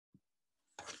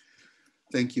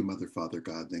Thank you, Mother, Father,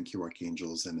 God. Thank you,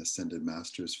 Archangels and Ascended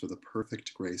Masters, for the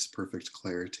perfect grace, perfect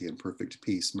clarity, and perfect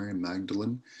peace. Mary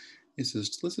Magdalene, it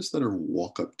says, let's just let her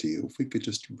walk up to you. If we could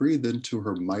just breathe into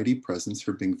her mighty presence,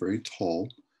 her being very tall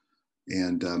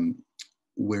and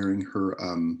wearing her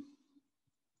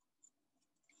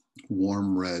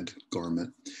warm red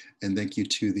garment. And thank you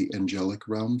to the angelic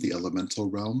realm, the elemental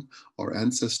realm, our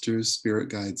ancestors, spirit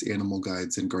guides, animal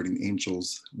guides, and guardian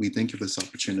angels. We thank you for this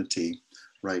opportunity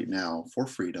right now for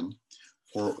freedom,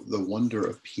 for the wonder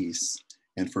of peace,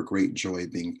 and for great joy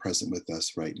being present with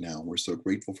us right now. We're so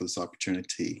grateful for this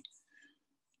opportunity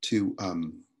to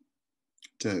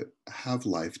have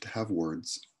life, to have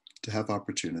words, to have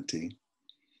opportunity,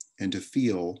 and to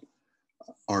feel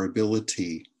our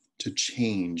ability to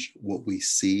change what we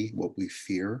see, what we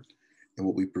fear, and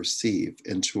what we perceive,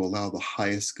 and to allow the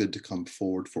highest good to come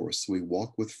forward for us. So we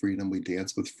walk with freedom, we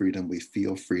dance with freedom, we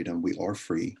feel freedom, we are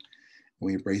free, and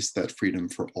we embrace that freedom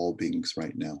for all beings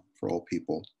right now, for all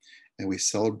people. And we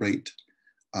celebrate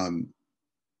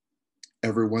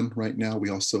everyone right now.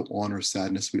 We also honor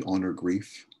sadness, we honor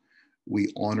grief.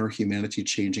 We honor humanity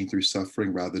changing through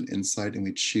suffering rather than insight, and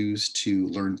we choose to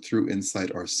learn through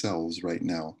insight ourselves right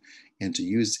now and to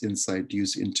use insight,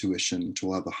 use intuition to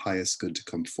allow the highest good to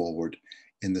come forward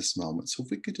in this moment. So if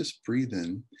we could just breathe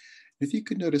in, if you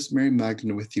could notice Mary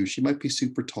Magdalene with you, she might be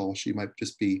super tall, she might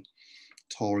just be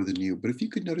taller than you, but if you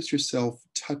could notice yourself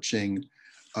touching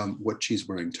what she's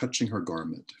wearing, touching her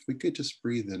garment, if we could just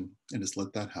breathe in and just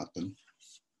let that happen.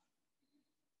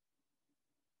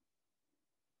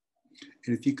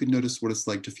 And if you could notice what it's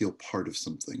like to feel part of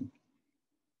something.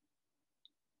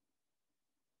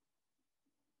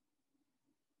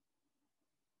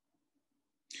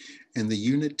 And the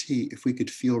unity, if we could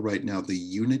feel right now, the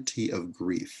unity of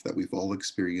grief, that we've all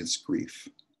experienced grief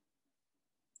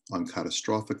on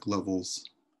catastrophic levels,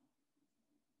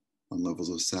 on levels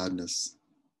of sadness.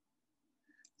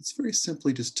 Let's very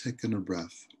simply just take in a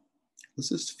breath. Let's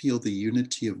just feel the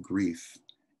unity of grief.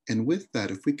 And with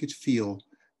that, if we could feel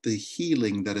the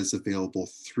healing that is available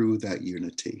through that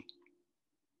unity,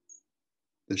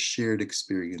 the shared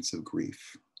experience of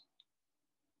grief.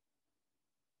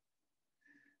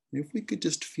 And if we could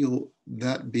just feel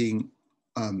that being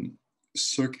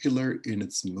circular in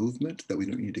its movement, that we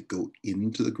don't need to go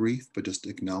into the grief, but just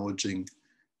acknowledging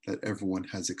that everyone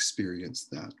has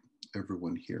experienced that,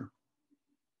 everyone here,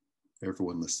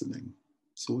 everyone listening.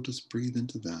 So we'll just breathe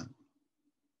into that.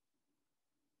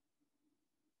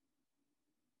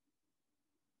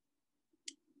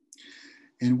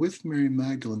 And with Mary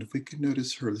Magdalene, if we could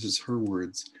notice her, this is her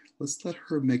words, let's let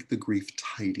her make the grief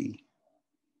tidy.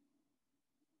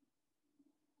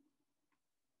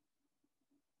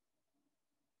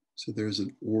 So there's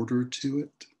an order to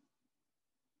it,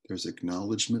 there's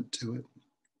acknowledgement to it.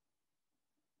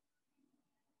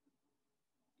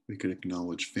 We could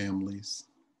acknowledge families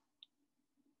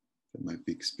that might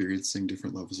be experiencing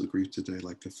different levels of grief today,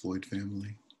 like the Floyd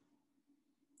family.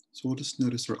 So we'll just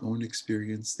notice our own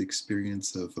experience, the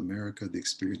experience of America, the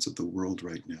experience of the world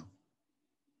right now.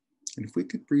 And if we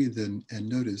could breathe in and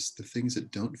notice the things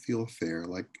that don't feel fair,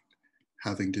 like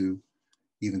having to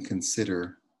even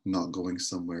consider not going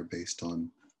somewhere based on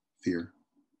fear.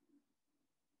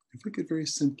 If we could very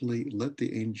simply let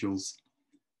the angels,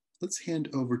 let's hand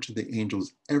over to the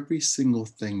angels every single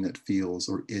thing that feels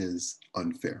or is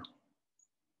unfair.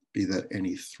 Be that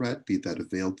any threat, be that a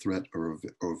veiled threat or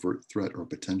overt threat or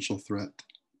potential threat.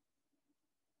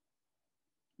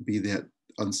 Be that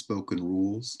unspoken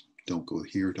rules. Don't go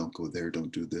here, don't go there,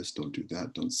 don't do this, don't do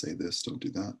that, don't say this, don't do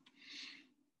that.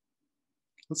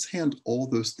 Let's hand all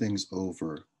those things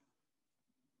over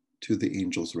to the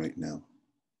angels right now.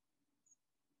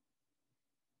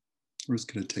 We're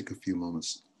just going to take a few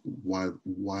moments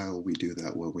while we do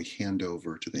that, while we hand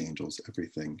over to the angels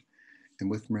everything. And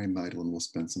with Mary Magdalene, we'll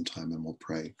spend some time and we'll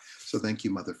pray. So thank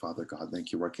you, Mother, Father, God.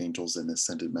 Thank you, Archangels and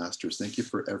Ascended Masters. Thank you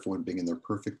for everyone being in their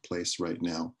perfect place right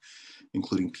now,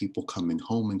 including people coming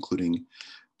home, including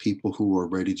people who are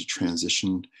ready to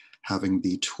transition, having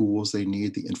the tools they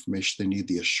need, the information they need,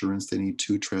 the assurance they need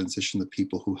to transition, the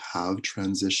people who have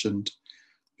transitioned,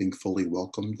 being fully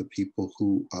welcomed, the people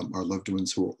who are loved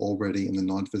ones who are already in the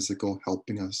non-physical,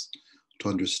 helping us to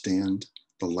understand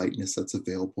the lightness that's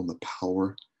available and the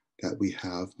power that we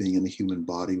have being in a human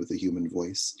body with a human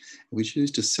voice. And we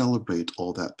choose to celebrate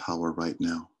all that power right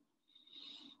now.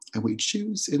 And we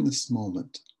choose in this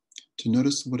moment to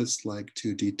notice what it's like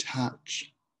to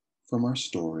detach from our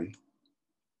story,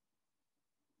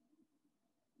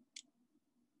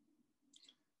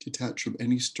 detach from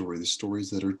any story, the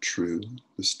stories that are true,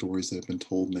 the stories that have been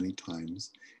told many times,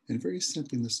 and very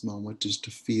simply in this moment, just to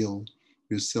feel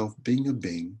yourself being a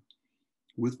being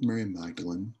with Mary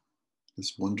Magdalene,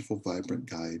 this wonderful, vibrant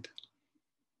guide,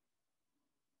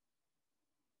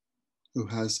 who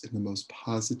has, in the most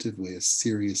positive way, a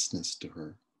seriousness to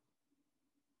her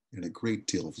and a great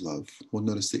deal of love. We'll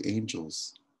notice the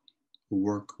angels who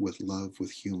work with love,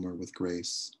 with humor, with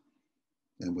grace,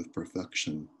 and with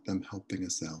perfection, them helping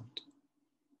us out.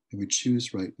 And we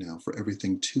choose right now for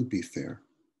everything to be fair.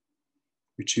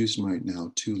 We choose right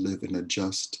now to live in a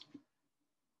just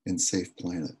and safe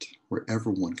planet where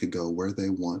everyone could go where they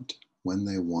want, when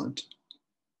they want,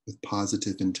 with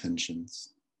positive intentions.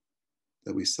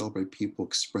 That we celebrate people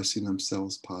expressing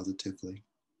themselves positively.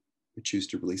 We choose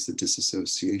to release the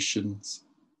disassociations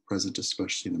present,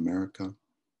 especially in America,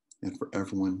 and for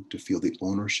everyone to feel the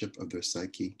ownership of their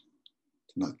psyche,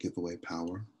 to not give away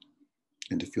power,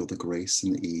 and to feel the grace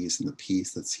and the ease and the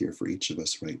peace that's here for each of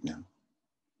us right now.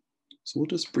 So we'll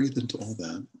just breathe into all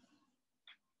that.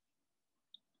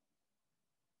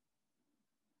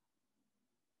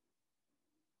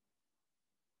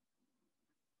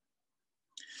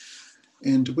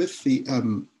 And with the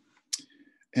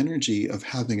energy of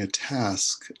having a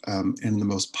task in the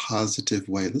most positive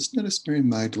way, let's notice Mary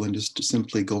Magdalene just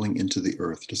simply going into the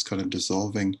earth, just kind of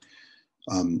dissolving,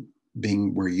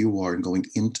 being where you are and going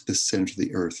into the center of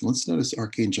the earth. And let's notice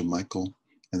Archangel Michael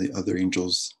and the other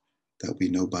angels that we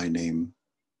know by name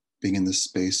being in this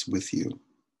space with you.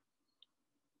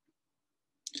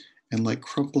 And like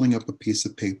crumpling up a piece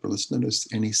of paper, let's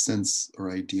notice any sense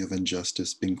or idea of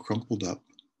injustice being crumpled up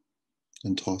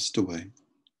and tossed away.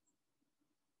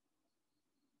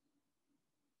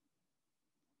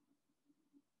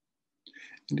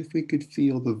 And if we could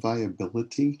feel the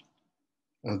viability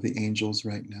of the angels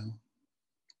right now,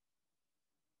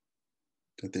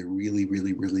 that they really,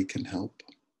 really, really can help.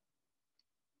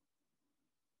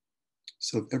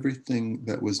 So everything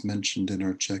that was mentioned in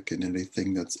our check-in,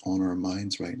 anything that's on our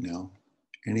minds right now,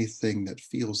 anything that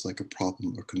feels like a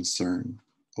problem or concern,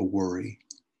 a worry,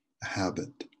 a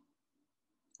habit,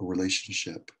 a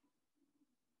relationship,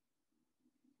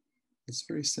 let's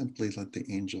very simply let the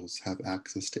angels have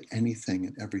access to anything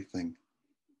and everything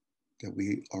that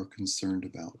we are concerned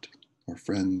about, our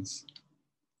friends,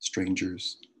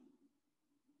 strangers,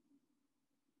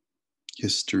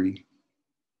 history.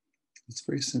 Let's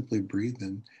very simply breathe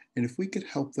in. And if we could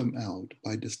help them out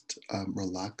by just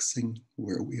relaxing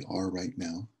where we are right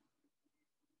now.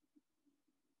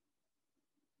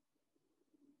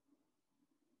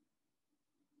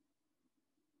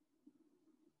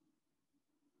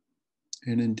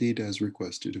 And indeed, as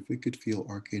requested, if we could feel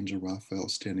Archangel Raphael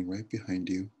standing right behind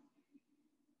you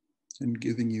and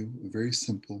giving you a very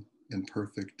simple and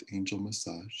perfect angel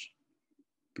massage,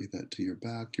 be that to your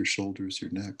back, your shoulders, your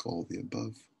neck, all the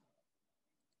above.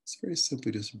 It's very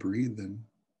simply just breathe in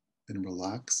and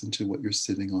relax into what you're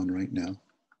sitting on right now.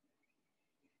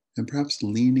 And perhaps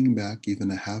leaning back even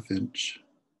a half inch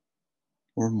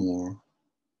or more.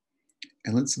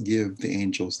 And let's give the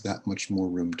angels that much more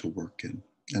room to work in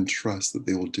and trust that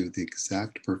they will do the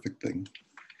exact perfect thing.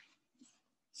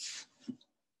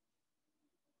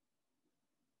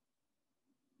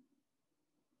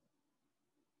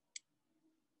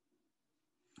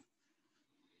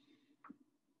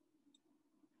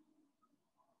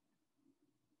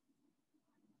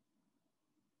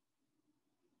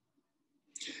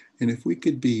 And if we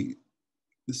could be,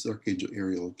 this is Archangel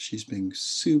Ariel, she's being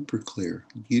super clear.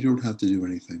 You don't have to do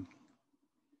anything.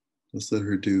 Let's let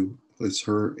her do, let's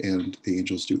her and the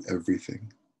angels do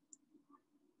everything.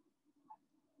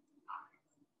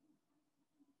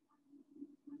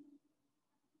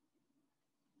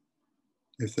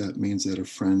 If that means that a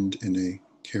friend in a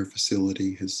care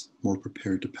facility is more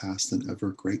prepared to pass than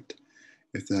ever, great.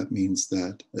 If that means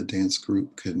that a dance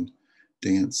group can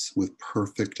dance with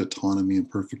perfect autonomy and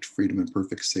perfect freedom and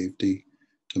perfect safety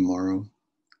tomorrow,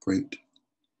 great.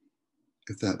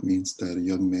 If that means that a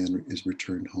young man is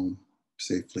returned home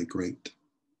safely, great.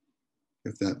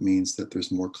 If that means that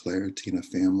there's more clarity in a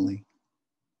family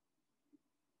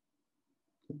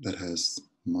that has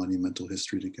monumental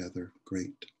history together,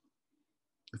 great.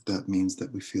 If that means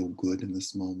that we feel good in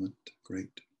this moment,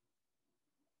 great.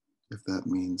 If that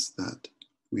means that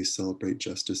we celebrate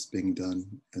justice being done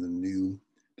and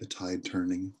the tide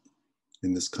turning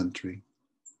in this country,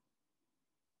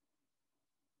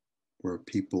 where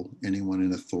people, anyone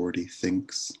in authority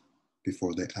thinks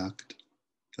before they act,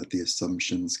 that the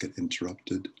assumptions get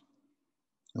interrupted,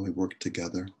 and we work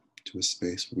together to a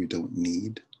space where we don't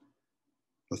need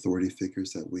authority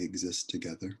figures, that we exist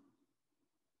together,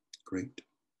 great.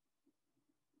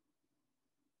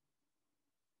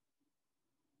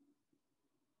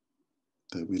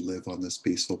 That we live on this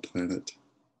peaceful planet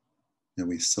And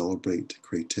we celebrate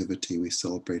creativity, we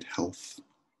celebrate health,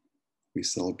 we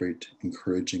celebrate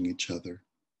encouraging each other.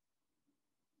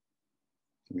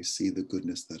 We see the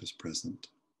goodness that is present.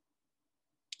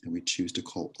 And we choose to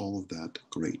call all of that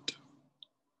great.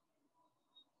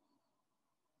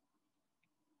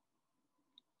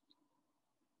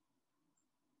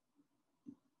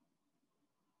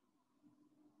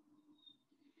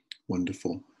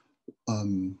 Wonderful.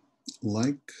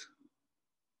 Like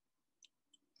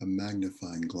a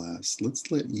magnifying glass,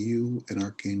 let's let you and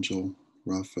Archangel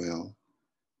Raphael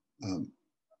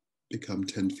become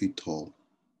 10 feet tall.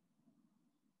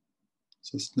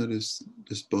 So let's notice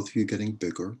just both of you getting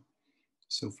bigger.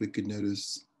 So if we could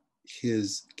notice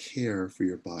his care for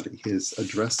your body, his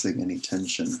addressing any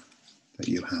tension that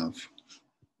you have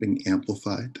being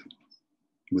amplified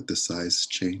with the size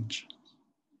change.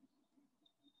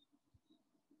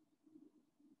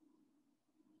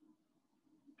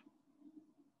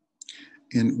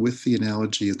 And with the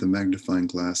analogy of the magnifying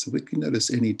glass, if we can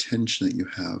notice any tension that you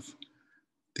have,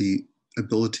 the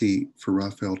ability for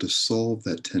Raphael to solve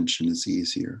that tension is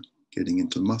easier, getting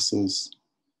into muscles,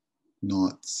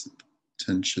 knots,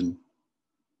 tension,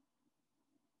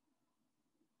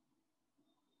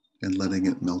 and letting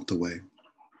it melt away.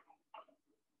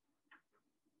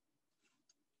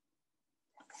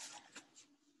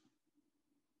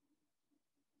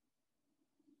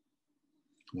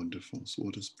 Wonderful. So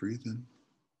we'll just breathe in.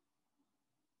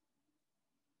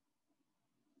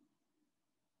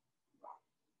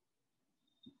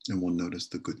 And we'll notice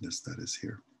the goodness that is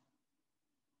here.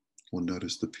 We'll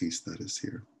notice the peace that is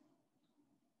here.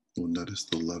 We'll notice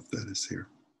the love that is here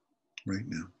right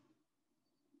now.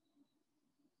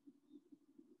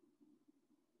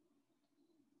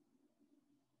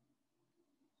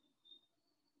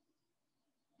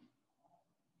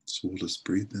 So we'll just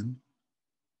breathe in.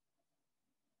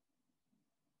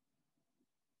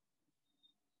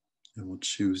 And we'll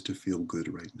choose to feel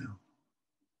good right now.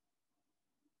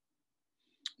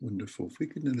 Wonderful. If we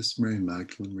could notice Mary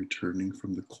Magdalene returning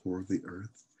from the core of the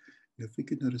earth, and if we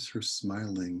could notice her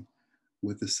smiling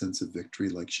with a sense of victory,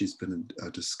 like she's been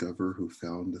a discoverer who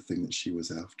found the thing that she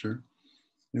was after.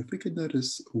 And if we could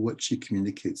notice what she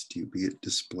communicates to you, be it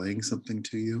displaying something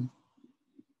to you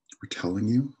or telling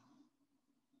you.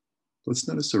 Let's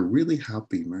notice a really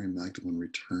happy Mary Magdalene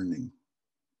returning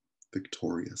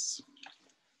victorious.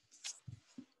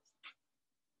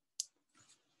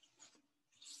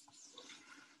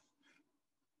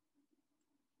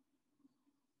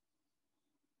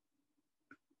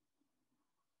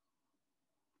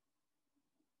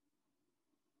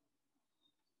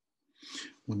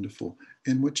 Wonderful.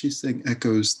 And what she's saying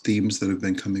echoes themes that have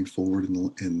been coming forward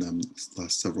in the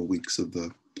last several weeks of the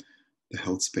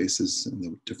health spaces and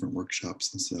the different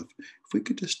workshops and stuff. If we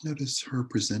could just notice her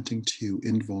presenting to you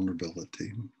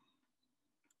invulnerability.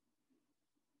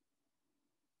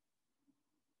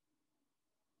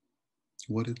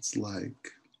 What it's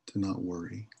like to not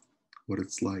worry, what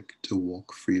it's like to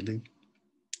walk freely,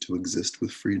 to exist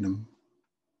with freedom,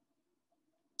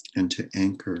 and to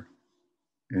anchor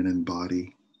and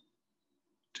embody,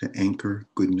 to anchor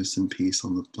goodness and peace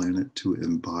on the planet, to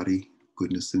embody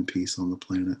goodness and peace on the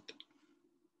planet,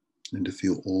 and to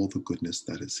feel all the goodness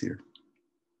that is here.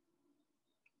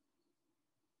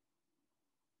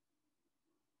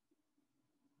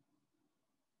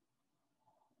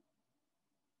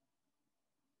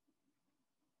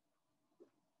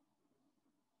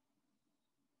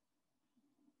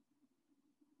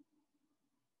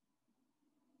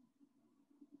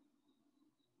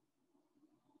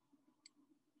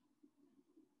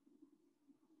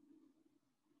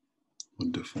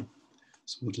 Wonderful.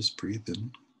 So we'll just breathe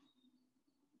in.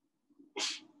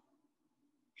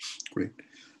 Great.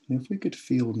 And if we could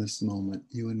feel in this moment,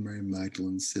 you and Mary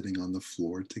Magdalene sitting on the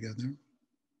floor together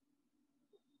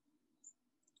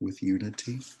with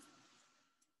unity,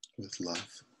 with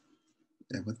love,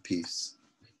 and with peace.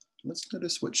 Let's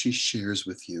notice what she shares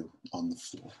with you on the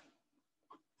floor.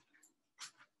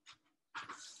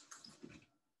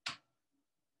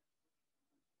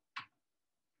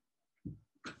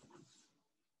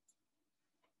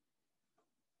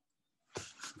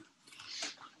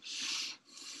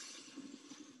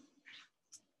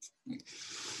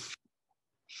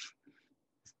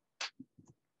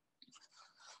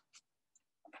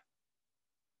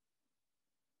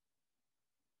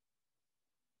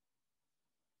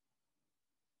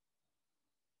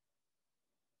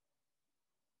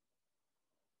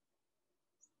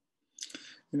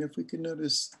 And if we can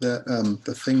notice that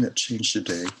the thing that changed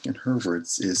today, in her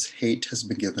words, is hate has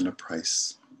been given a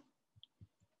price.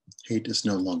 Hate is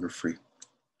no longer free.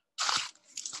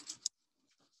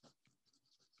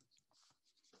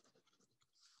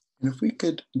 And if we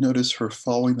could notice her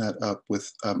following that up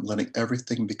with letting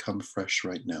everything become fresh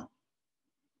right now,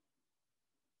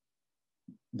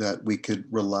 that we could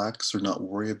relax or not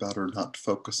worry about or not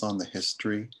focus on the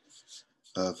history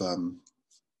of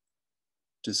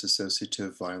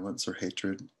disassociative violence or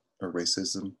hatred or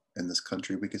racism in this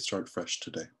country. We could start fresh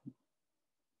today.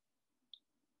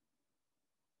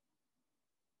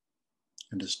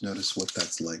 And just notice what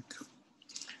that's like.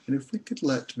 And if we could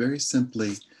let very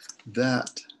simply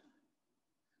that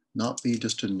not be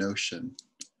just a notion,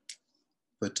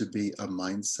 but to be a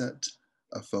mindset,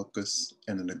 a focus,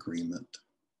 and an agreement.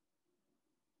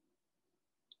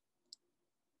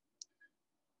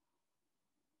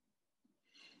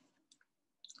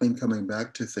 And coming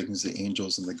back to things the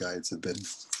angels and the guides have been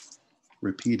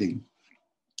repeating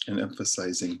and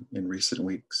emphasizing in recent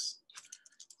weeks,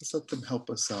 let's let them help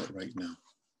us out right now.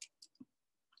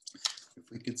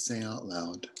 If we could say out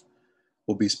loud,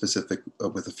 we'll be specific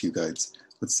with a few guides.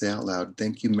 Let's say out loud,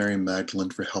 thank you, Mary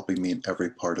Magdalene, for helping me in every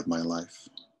part of my life.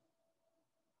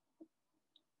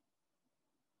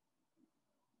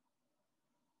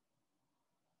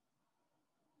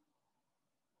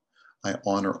 I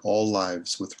honor all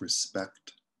lives with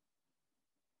respect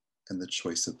and the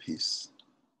choice of peace.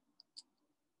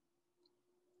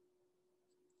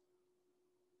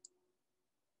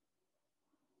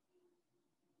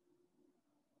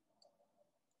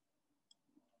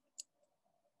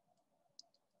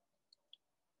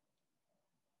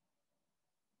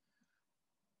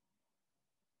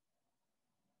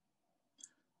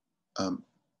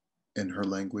 In her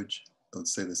language,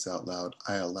 let's say this out loud.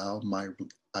 I allow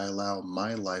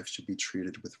my life to be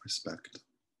treated with respect.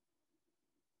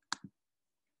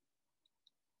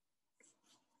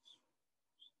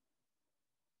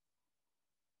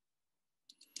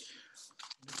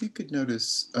 If you could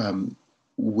notice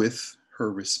with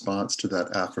her response to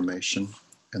that affirmation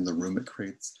and the room it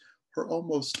creates,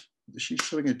 she's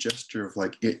showing a gesture of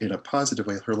like in a positive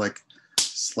way, her like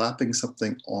slapping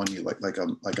something on you, like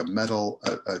a metal,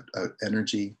 a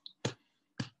energy.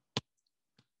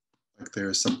 Like there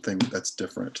is something that's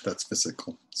different, that's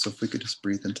physical. So if we could just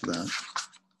breathe into that.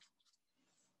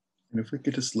 And if we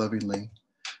could just lovingly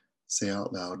say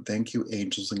out loud, thank you,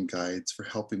 angels and guides, for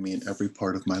helping me in every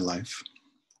part of my life.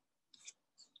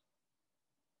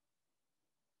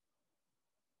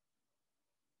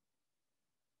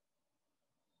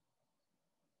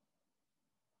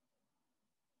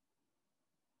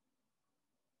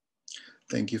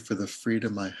 Thank you for the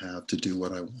freedom I have to do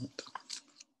what I want.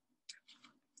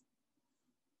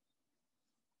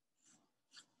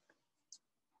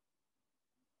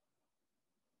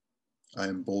 I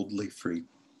am boldly free.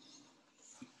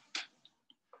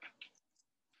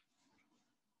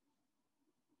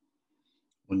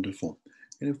 Wonderful.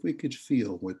 And if we could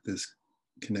feel with this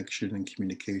connection and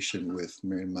communication with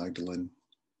Mary Magdalene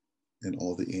and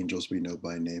all the angels we know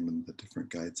by name and the different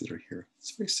guides that are here,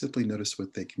 let's very simply notice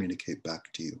what they communicate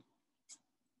back to you.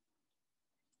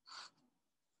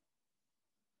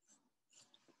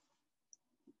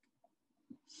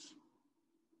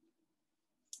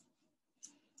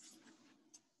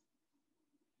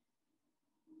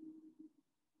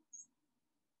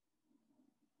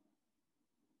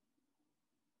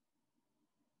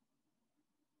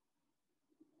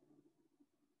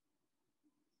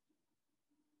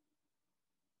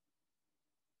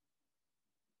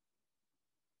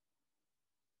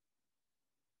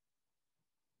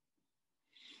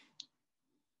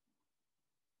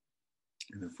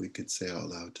 And if we could say out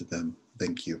loud to them,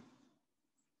 thank you.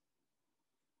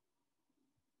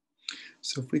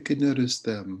 So if we could notice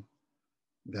them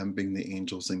being the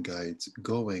angels and guides,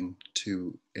 going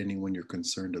to anyone you're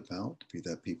concerned about, be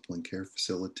that people in care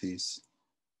facilities,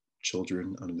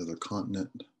 children on another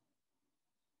continent,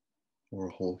 or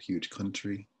a whole huge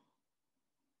country,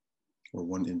 or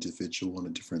one individual in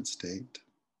a different state,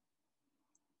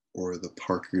 or the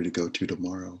park you're to go to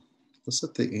tomorrow. Let's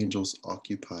let the angels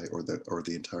occupy, or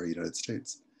the entire United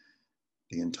States,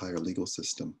 the entire legal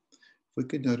system. If we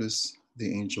could notice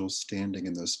the angels standing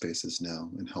in those spaces now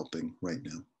and helping right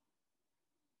now.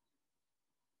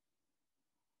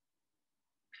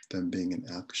 Them being in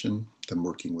action, them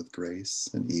working with grace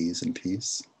and ease and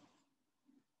peace.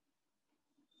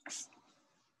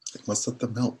 Let's let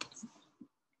them help.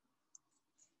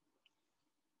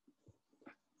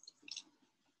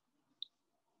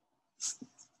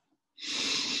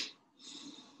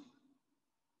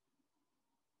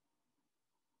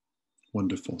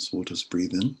 Wonderful. So we'll just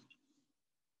breathe in.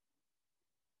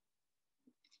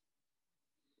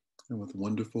 And with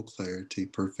wonderful clarity,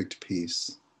 perfect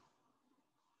peace,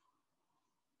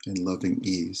 and loving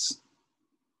ease,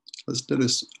 let's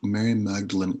notice Mary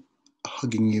Magdalene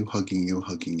hugging you, hugging you,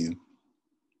 hugging you.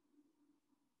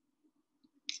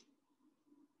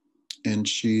 And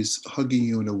she's hugging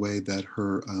you in a way that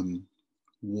her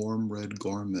warm red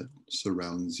garment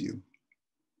surrounds you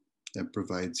and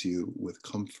provides you with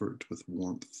comfort, with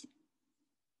warmth,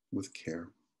 with care.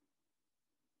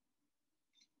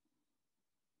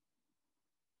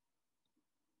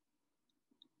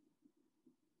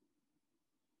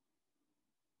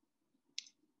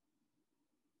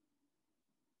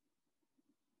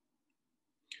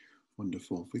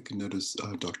 Wonderful. If we can notice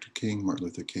Dr. King, Martin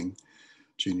Luther King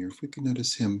Jr., if we can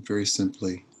notice him very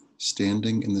simply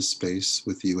standing in the space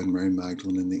with you and Mary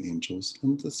Magdalene and the angels,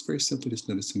 and let's very simply just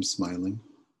notice him smiling.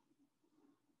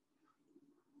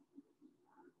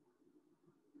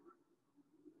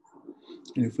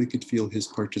 And if we could feel his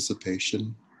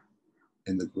participation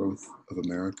in the growth of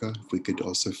America, if we could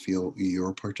also feel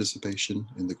your participation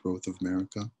in the growth of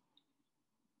America.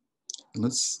 And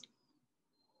let's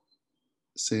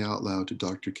say out loud to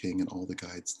Dr. King and all the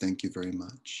guides, thank you very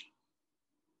much.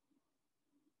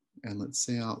 And let's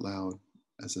say out loud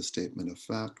as a statement of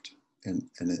fact and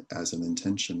as an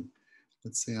intention,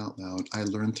 let's say out loud, I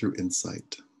learned through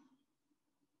insight.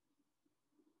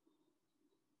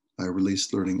 I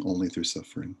released learning only through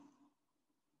suffering.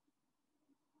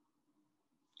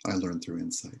 I learned through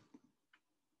insight.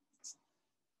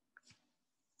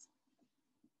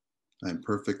 I'm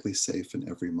perfectly safe in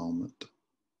every moment.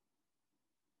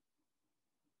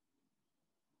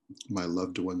 My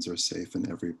loved ones are safe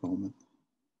in every moment.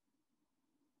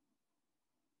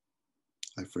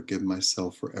 I forgive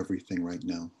myself for everything right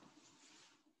now.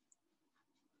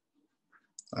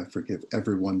 I forgive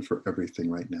everyone for everything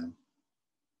right now.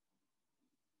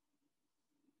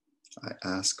 I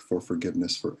ask for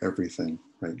forgiveness for everything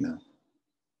right now.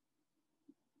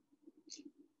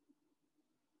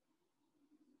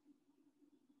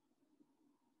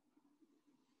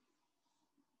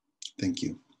 Thank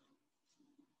you.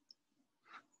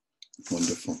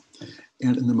 Wonderful.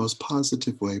 And in the most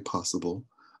positive way possible,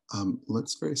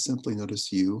 let's very simply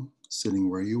notice you sitting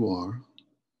where you are,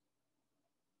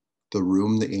 the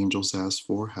room the angels asked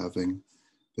for having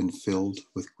been filled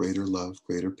with greater love,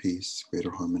 greater peace,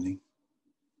 greater harmony.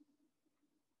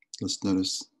 Let's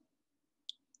notice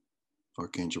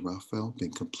Archangel Raphael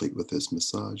being complete with his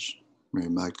massage, Mary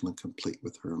Magdalene complete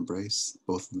with her embrace,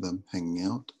 both of them hanging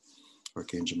out,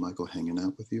 Archangel Michael hanging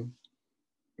out with you,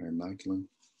 Mary Magdalene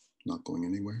not going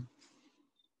anywhere.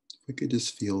 We could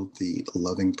just feel the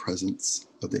loving presence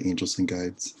of the angels and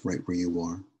guides right where you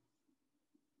are,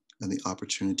 and the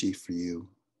opportunity for you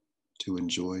to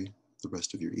enjoy the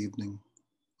rest of your evening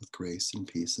with grace and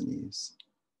peace and ease.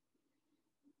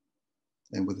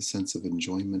 And with a sense of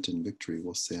enjoyment and victory,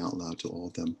 we'll say out loud to all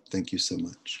of them, thank you so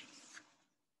much.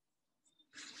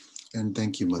 And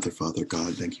thank you, Mother, Father,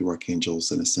 God. Thank you,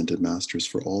 Archangels and Ascended Masters,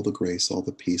 for all the grace, all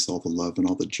the peace, all the love, and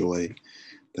all the joy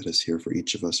that is here for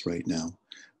each of us right now.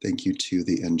 Thank you to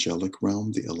the angelic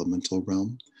realm, the elemental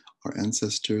realm, our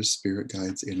ancestors, spirit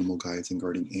guides, animal guides, and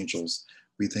guardian angels.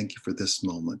 We thank you for this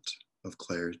moment of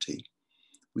clarity.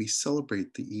 We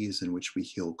celebrate the ease in which we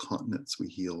heal continents, we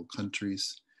heal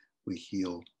countries, we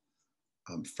heal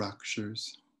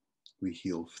fractures, we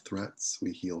heal threats,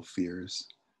 we heal fears,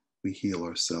 we heal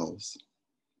ourselves.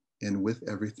 And with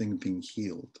everything being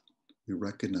healed, we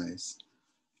recognize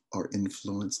our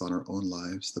influence on our own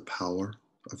lives, the power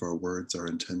of our words, our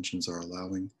intentions, our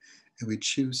allowing, and we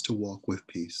choose to walk with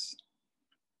peace.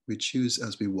 We choose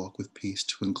as we walk with peace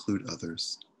to include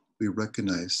others. We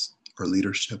recognize our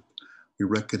leadership. We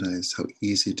recognize how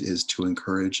easy it is to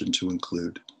encourage and to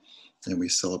include, and we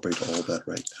celebrate all that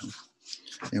right now.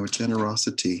 And with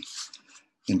generosity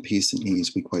and peace and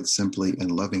ease, we quite simply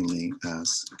and lovingly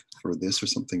ask for this or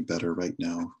something better right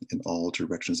now in all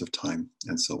directions of time,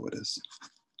 and so it is.